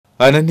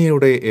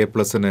അനന്യയുടെ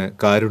എ+ന്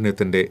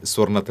കാരുണ്യത്തിന്റെ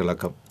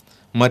സ്വർണ്ണത്തിളക്കം.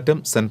 Mattam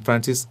saint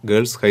Francis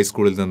girls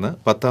ഹൈസ്കൂളിൽ നിന്ന്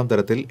 10ാം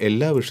തരത്തിൽ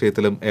എല്ലാ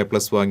വിഷയത്തിലും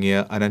എ+ വാങ്ങിയ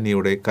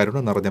അനന്യയുടെ കരുണ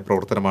നിറഞ്ഞ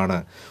പ്രവർത്തനമാണ്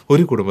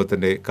ഒരു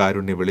കുടുംബത്തിന്റെ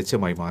കാരുണ്യ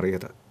വെളിച്ചമായി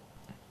മാറിയത്.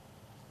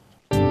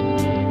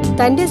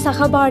 തന്റെ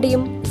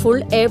സഹപാഠിയും ഫുൾ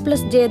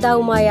എ+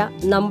 ജേതാവുമായ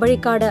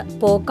നമ്പഴിക്കാട്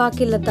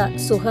പോക്കാക്കില്ലത്ത്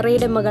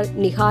സുഹറയുടെ മകൾ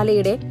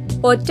നിഹാലയുടെ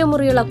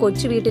ഒറ്റമുറിയുള്ള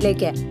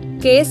കൊച്ചുവീട്ടിലേക്ക്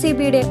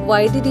KSEBയുടെ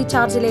വൈദ്യുതി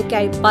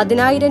ചാർജിലേക്കായി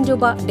 10,000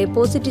 രൂപ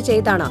ഡെപ്പോസിറ്റ്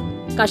ചെയ്താണ്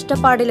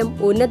കഷ്ടപ്പാടിലും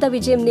ഉന്നത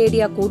വിജയം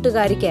നേടിയ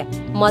കൂട്ടുകാരിക്ക്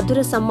മധുര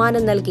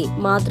സമ്മാനം നൽകി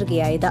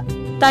മാതൃകയായത്.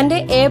 തന്റെ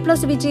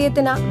എ+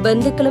 വിജയത്തിന്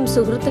ബന്ധുക്കളും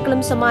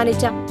സുഹൃത്തുക്കളും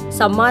സമ്മാനിച്ച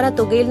സമ്മാന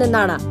തുകയിൽ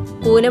നിന്നാണ്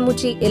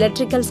Koonamuchi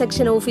electrical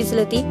section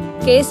ഓഫീസിലെത്തി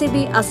KSEB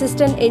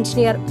assistant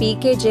engineer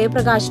PK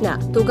ജയപ്രകാശിന്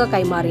തുക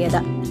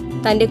കൈമാറിയത്.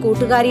 തന്റെ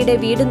കൂട്ടുകാരിയുടെ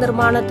വീട്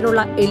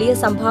നിർമ്മാണത്തിനുള്ള എളിയ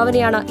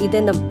സംഭാവനയാണ്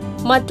ഇതെന്നും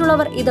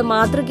മറ്റുള്ളവർ ഇത്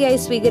മാതൃകയായി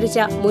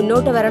സ്വീകരിച്ച്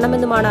മുന്നോട്ട്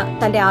വരണമെന്നുമാണ്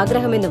തന്റെ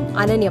ആഗ്രഹമെന്നും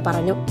അനന്യ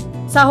പറഞ്ഞു.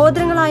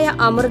 സഹോദരങ്ങളായ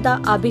അമൃത,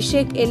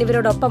 അഭിഷേക്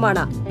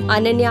എന്നിവരോടൊപ്പമാണ്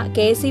അനന്യ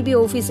KSEB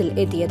ഓഫീസിൽ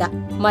എത്തിയത്.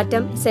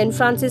 Mattam saint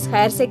Francis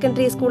higher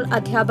secondary school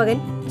അധ്യാപകൻ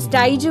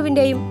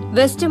സ്റ്റൈജുവിന്റെയും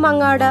west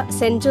Mangad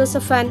saint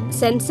Joseph and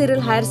saint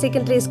Cyril higher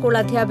secondary school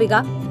അധ്യാപിക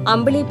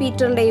അമ്പിളി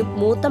പീറ്ററിന്റെയും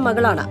മൂത്ത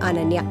മകളാണ്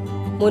അനന്യ.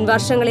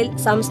 മുൻവർഷങ്ങളിൽ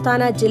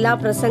സംസ്ഥാന ജില്ലാ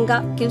പ്രസംഗ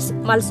ക്വിസ്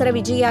മത്സര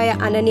വിജയിയായ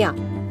അനന്യ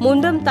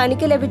മുൻപും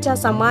തനിക്ക് ലഭിച്ച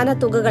സമ്മാന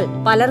തുകകൾ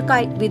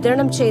പലർക്കായി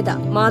വിതരണം ചെയ്ത്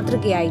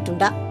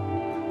മാതൃകയായിട്ടുണ്ട്.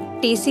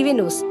 TCV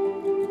news,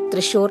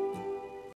 Thrissur.